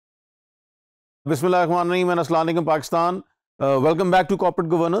Bismillahirrahmanirrahim and Assalamu alaikum Pakistan. Welcome back to Corporate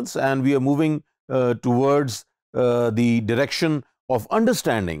Governance, and we are moving towards the direction of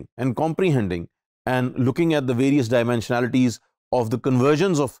understanding and comprehending and looking at the various dimensionalities of the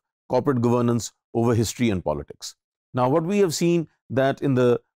convergence of corporate governance over history and politics. Now, what we have seen that in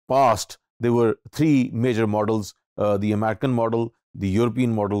the past, there were three major models, the American model, the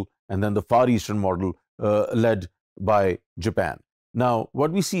European model, and then the Far Eastern model led by Japan. Now,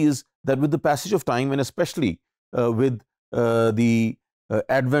 what we see is that with the passage of time, and especially with the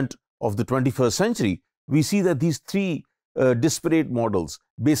advent of the 21st century, we see that these three disparate models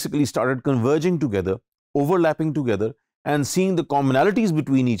basically started converging together, overlapping together, and seeing the commonalities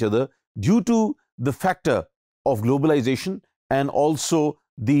between each other due to the factor of globalization and also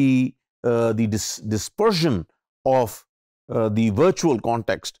the dispersion of the virtual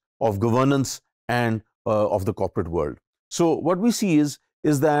context of governance and of the corporate world. So what we see is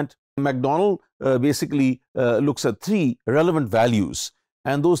that McDonald basically looks at three relevant values,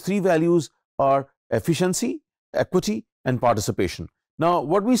 and those three values are efficiency, equity, and participation. Now,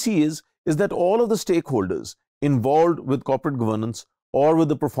 what we see is that all of the stakeholders involved with corporate governance or with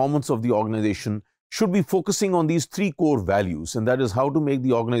the performance of the organization should be focusing on these three core values, and that is how to make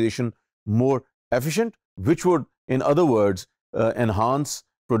the organization more efficient, which would, in other words, enhance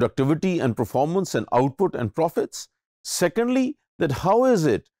productivity and performance and output and profits. Secondly, that how is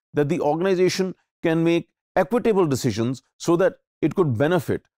it that the organization can make equitable decisions so that it could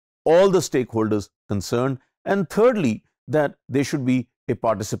benefit all the stakeholders concerned. And thirdly, that there should be a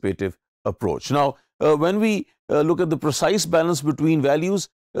participative approach. Now, when we look at the precise balance between values,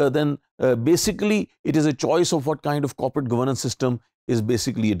 then basically it is a choice of what kind of corporate governance system is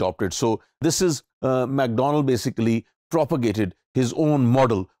basically adopted. So this is McDonald basically propagated his own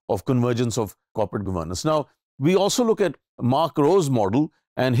model of convergence of corporate governance. Now, we also look at Mark Rowe's model,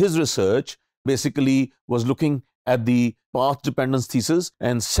 and his research basically was looking at the path dependence thesis,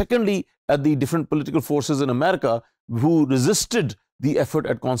 and secondly at the different political forces in America who resisted the effort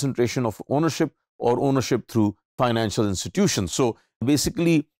at concentration of ownership or ownership through financial institutions. So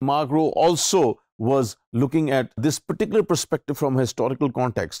basically Mark Rowe also was looking at this particular perspective from a historical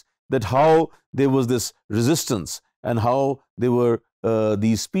context, that how there was this resistance and how there were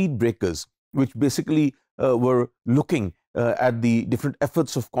these speed breakers which basically were looking at the different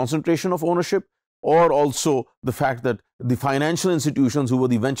efforts of concentration of ownership, or also the fact that the financial institutions who were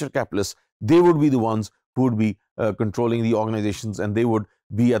the venture capitalists, they would be the ones who would be controlling the organizations, and they would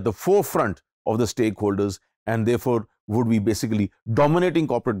be at the forefront of the stakeholders, and therefore would be basically dominating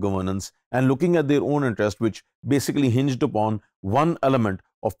corporate governance and looking at their own interest, which basically hinged upon one element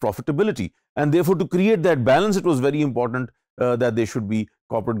of profitability. And therefore, to create that balance, it was very important that there should be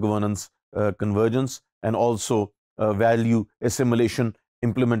corporate governance convergence, and also value assimilation,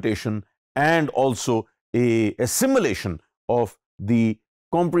 implementation, and also a assimilation of the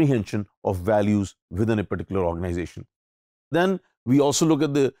comprehension of values within a particular organization. Then we also look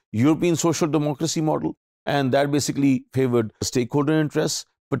at the European social democracy model, and that basically favored stakeholder interests,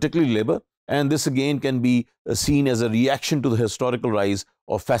 particularly labor. And this again can be seen as a reaction to the historical rise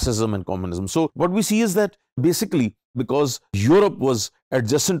of fascism and communism. So what we see is that basically, because Europe was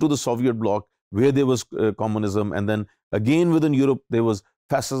adjacent to the Soviet bloc, where there was communism, and then again within Europe there was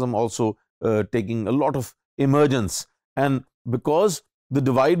fascism also taking a lot of emergence, and because the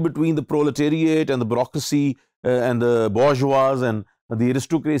divide between the proletariat and the bureaucracy and the bourgeois and the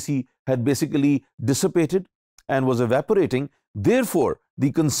aristocracy had basically dissipated and was evaporating, therefore the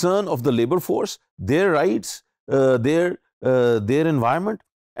concern of the labor force, their rights, their environment,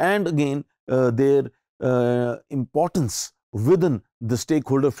 and again their importance within the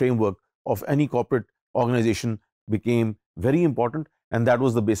stakeholder framework of any corporate organization became very important, and that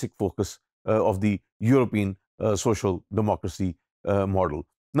was the basic focus of the European social democracy model.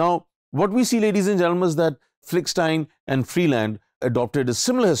 Now, what we see, ladies and gentlemen, is that Flickstein and Freeland adopted a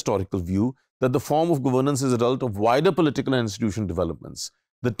similar historical view that the form of governance is a result of wider political and institutional developments,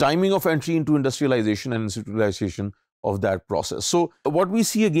 the timing of entry into industrialization and institutionalization of that process. So what we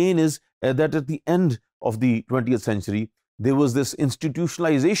see again is that at the end of the 20th century, there was this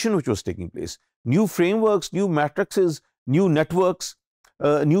institutionalization which was taking place. New frameworks, new matrices, new networks,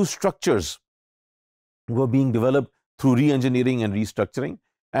 new structures were being developed through re-engineering and restructuring,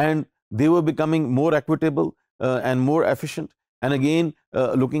 and they were becoming more equitable and more efficient. And again,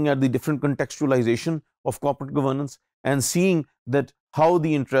 looking at the different contextualization of corporate governance and seeing that how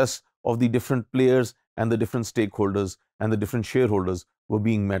the interests of the different players and the different stakeholders and the different shareholders were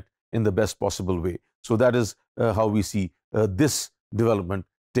being met in the best possible way. So that is how we see this development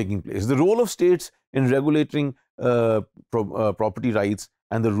taking place. The role of states in regulating property rights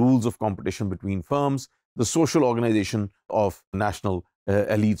and the rules of competition between firms. The social organization of national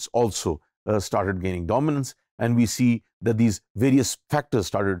elites also started gaining dominance, and we see that these various factors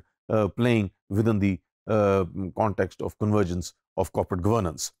started playing within the context of convergence of corporate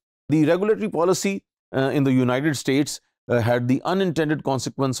governance. The regulatory policy in the United States had the unintended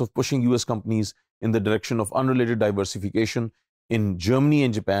consequence of pushing US companies in the direction of unrelated diversification. In Germany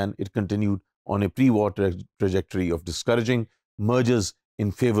and Japan, it continued on a pre-war trajectory of discouraging mergers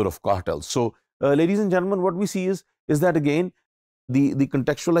in favor of cartels. So, ladies and gentlemen, what we see is that again, the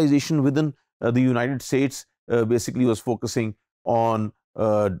contextualization within the United States basically was focusing on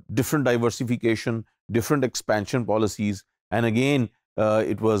different diversification, different expansion policies, and again,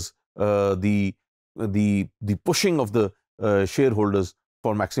 it was the pushing of the shareholders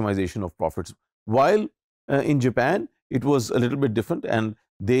for maximization of profits. While in Japan, it was a little bit different, and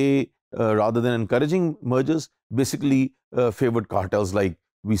they rather than encouraging mergers, basically favored cartels. Like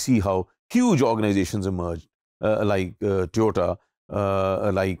we see how huge organizations emerged, like Toyota,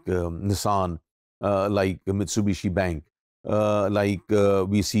 like Nissan, like Mitsubishi Bank, like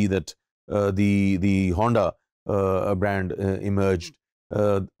we see that the Honda brand emerged.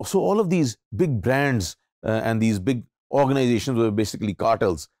 So all of these big brands and these big organizations were basically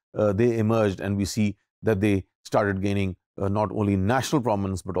cartels. They emerged, and we see that they started gaining not only national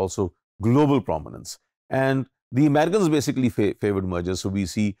prominence but also global prominence. And the Americans basically favored mergers. So we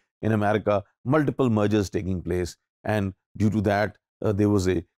see in America multiple mergers taking place, and due to that there was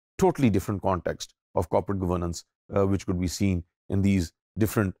a totally different context of corporate governance which could be seen in these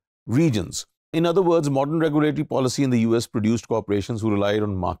different regions. In other words, modern regulatory policy in the US produced corporations who relied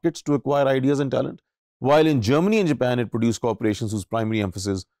on markets to acquire ideas and talent, while in Germany and Japan it produced corporations whose primary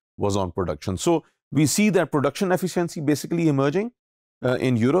emphasis was on production. So we see that production efficiency basically emerging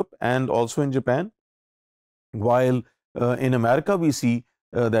in Europe and also in Japan, while in America we see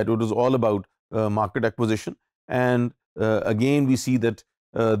that it was all about market acquisition, and again we see that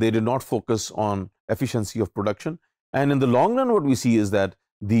they did not focus on efficiency of production. And in the long run, what we see is that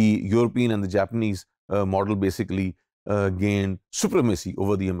the European and the Japanese model basically gained supremacy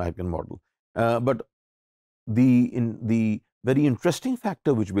over the American model. But the very interesting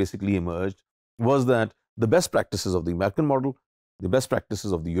factor which basically emerged was that the best practices of the American model, the best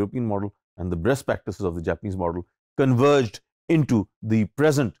practices of the European model, and the best practices of the Japanese model converged into the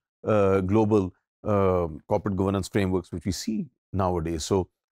present global corporate governance frameworks which we see nowadays. So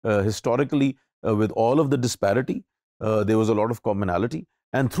historically, with all of the disparity, there was a lot of commonality,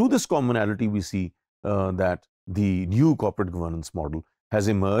 and through this commonality we see that the new corporate governance model has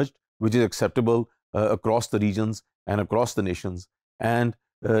emerged, which is acceptable across the regions and across the nations, and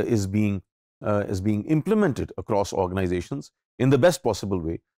is being implemented across organizations in the best possible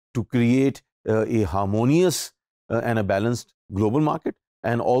way to create a harmonious and a balanced global market,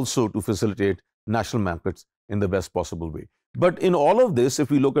 and also to facilitate national markets in the best possible way. But in all of this, if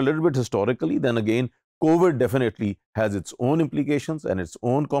we look a little bit historically, then again, COVID definitely has its own implications and its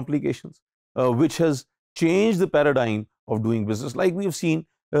own complications, which has changed the paradigm of doing business. Like we have seen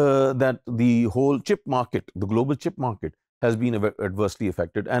that the whole chip market, the global chip market, has been adversely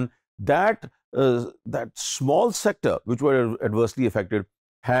affected, and that small sector which were adversely affected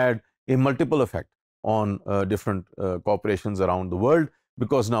had a multiple effect on different corporations around the world,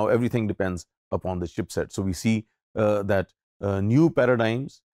 because now everything depends upon the chipset. So we see that new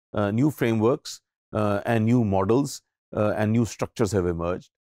paradigms, new frameworks, and new models and new structures have emerged,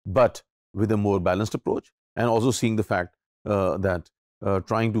 but with a more balanced approach, and also seeing the fact that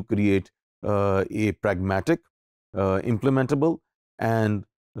trying to create a pragmatic, implementable, and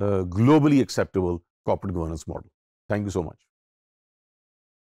globally acceptable corporate governance model. Thank you so much.